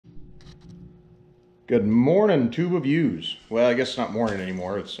Good morning, Tube of Views. Well, I guess it's not morning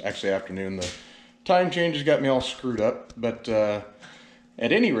anymore. It's actually afternoon. The time change has got me all screwed up. But at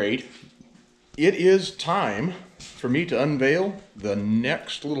any rate, it is time for me to unveil the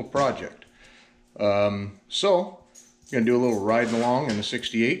next little project. So, I'm going to do a little riding along in the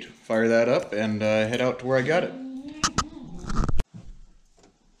 68, fire that up, and head out to where I got it.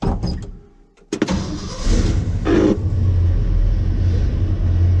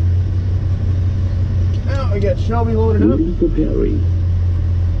 I got Shelby loaded up. I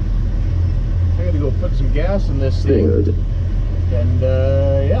gotta go put some gas in this thing. And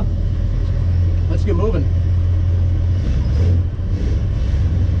yeah, let's get moving.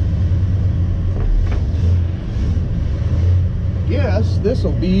 Yes, this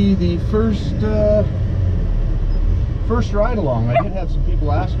will be the first ride along. I did have some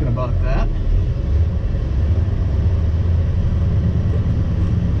people asking about that.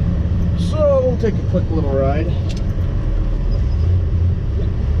 So we'll take a quick little ride.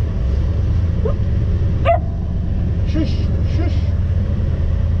 Shush, shush,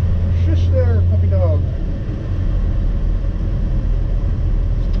 shush there, puppy dog.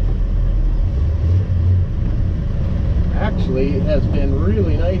 Actually, it has been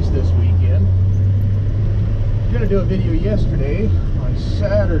really nice this weekend. I was gonna do a video yesterday on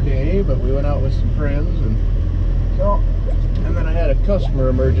Saturday, but we went out with some friends, and then I had a customer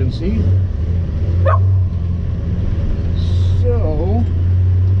emergency. So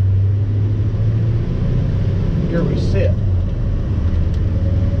here we sit.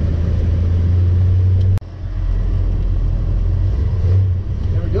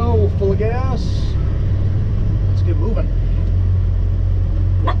 There we go, full of gas. Let's get moving.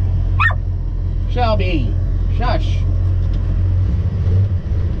 Shelby, shush.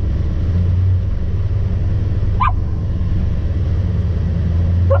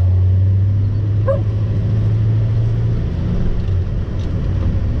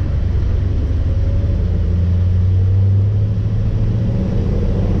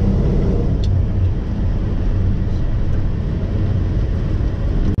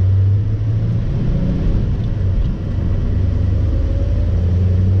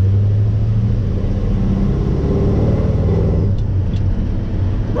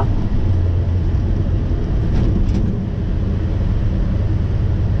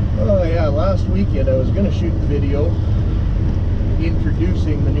 Last weekend I was going to shoot the video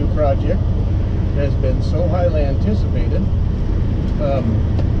introducing the new project. It has been so highly anticipated,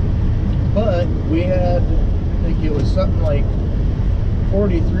 but we had, I think it was something like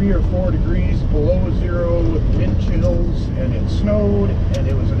 43 or 4 degrees below zero with wind chills, and it snowed, and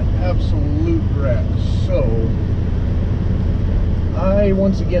it was an absolute wreck. So I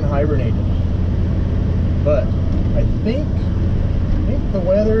once again hibernated, but I think the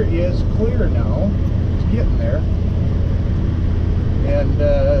weather is clear now. It's getting there,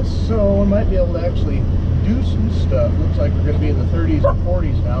 and so we might be able to actually do some stuff. Looks like we're going to be in the 30s and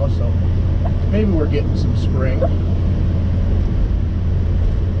 40s now, so maybe we're getting some spring.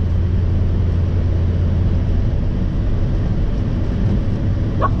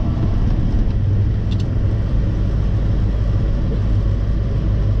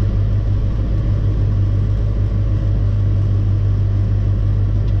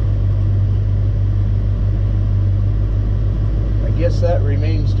 That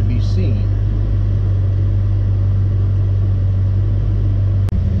remains to be seen.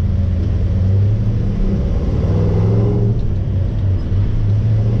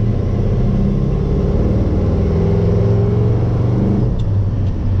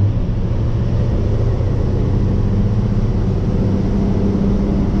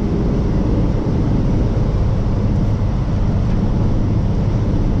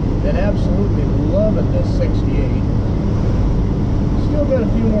 Been absolutely loving this 68. Still got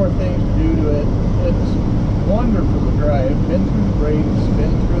a few more things to do to it. It's wonderful to drive. Been through the brakes,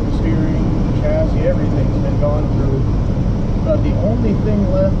 been through the steering, the chassis, everything's been gone through. But the only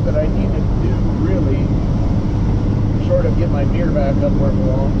thing left that I needed to do, really, short of get my gear back up where it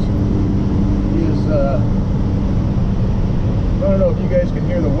belongs, is I don't know if you guys can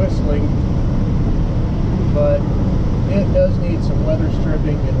hear the whistling, but it does need some weather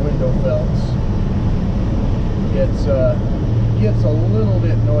stripping and window felts. It's gets a little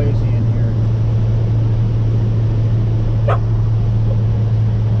bit noisy in here.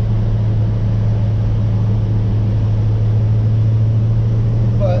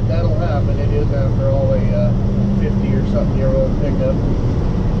 But that'll happen. It is, after all, a 50 or something year old pickup.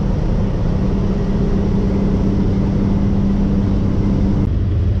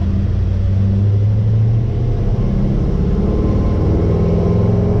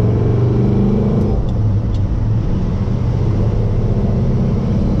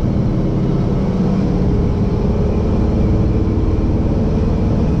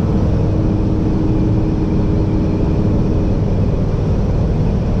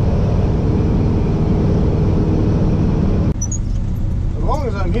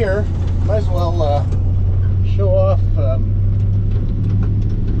 I'm here, might as well show off a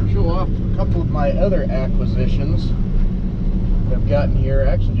couple of my other acquisitions that I've gotten here.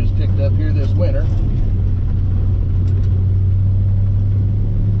 I actually just picked up here this winter.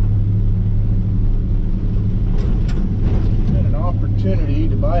 Had an opportunity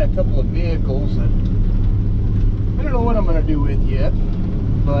to buy a couple of vehicles that I don't know what I'm going to do with yet,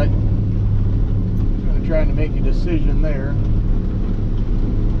 but I'm kind of trying to make a decision there.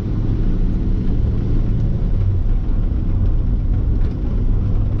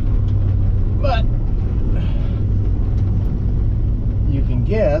 But you can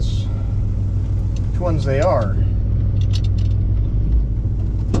guess which ones they are.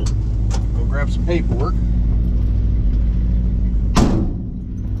 Go grab some paperwork.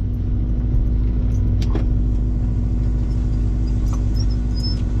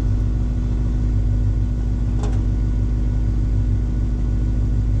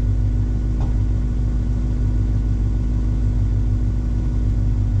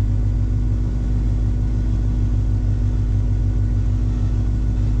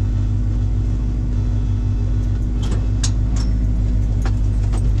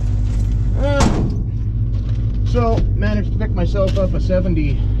 So, managed to pick myself up a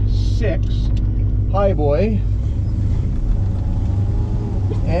 76 Highboy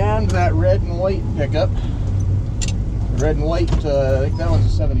and that red and white pickup. The red and white, I think that one's a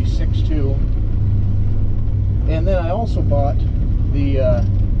 76 too. And then I also bought the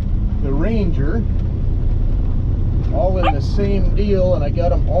Ranger, all in the same deal, and I got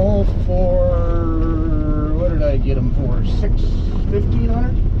them all for, what did I get them for?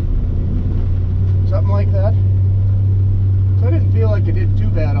 $1,500? Something like that. So I didn't feel like I did too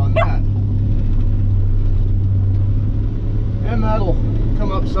bad on that. And that'll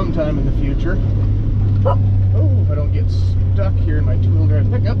come up sometime in the future. Oh, if I don't get stuck here in my two-wheel drive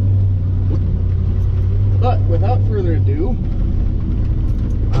pickup. But without further ado,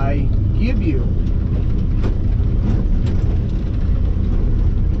 I give you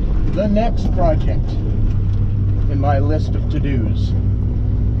the next project in my list of to-dos.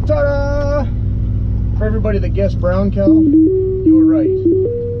 Ta-da! For everybody that guessed brown cow, you were right.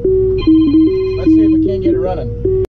 Let's see if we can't get it running.